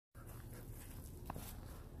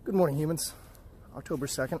Good morning, humans. October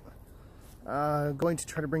 2nd. Going to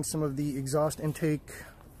try to bring some of the exhaust intake,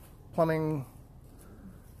 plumbing,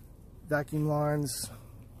 vacuum lines,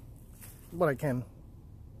 what I can.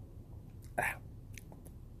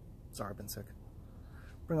 Sorry, I've been sick.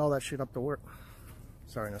 Bring all that shit up to work.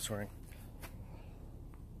 Sorry, no swearing.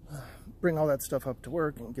 Bring all that stuff up to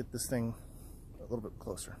work and get this thing a little bit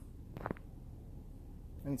closer.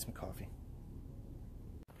 I need some coffee.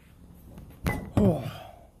 Oh.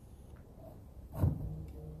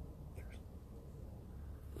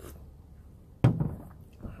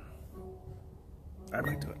 Right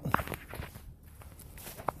back to it.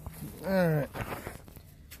 Alright.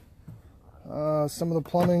 Some of the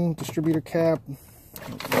plumbing, distributor cap.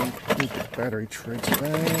 The battery trays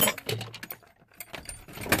back.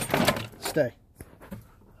 Stay.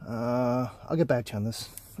 I'll get back to you on this.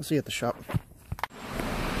 I'll see you at the shop.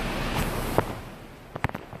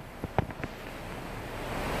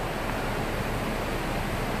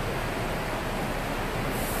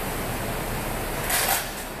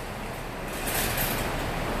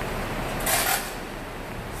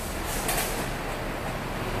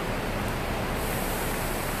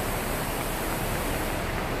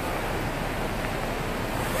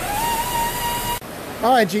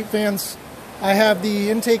 Alright, Jeep fans, I have the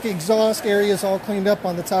intake exhaust areas all cleaned up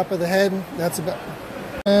on the top of the head. That's about.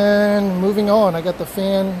 And moving on, I got the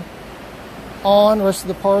fan on. The rest of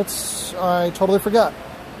the parts I totally forgot.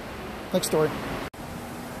 Next story.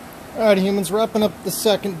 Alright, humans, wrapping up the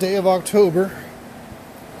second day of October.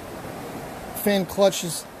 Fan clutch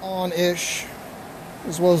is on-ish,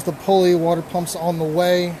 as well as the pulley. Water pump's on the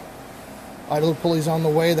way. Idler pulley's on the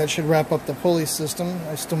way. That should wrap up the pulley system.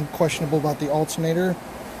 I'm still questionable about the alternator.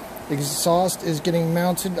 The exhaust is getting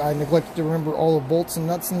mounted. I neglected to remember all the bolts and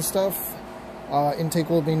nuts and stuff. Intake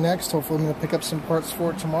will be next. Hopefully I'm going to pick up some parts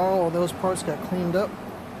for it tomorrow. All those parts got cleaned up.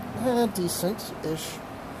 Decent-ish.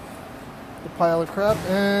 The pile of crap.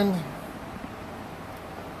 And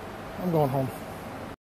I'm going home.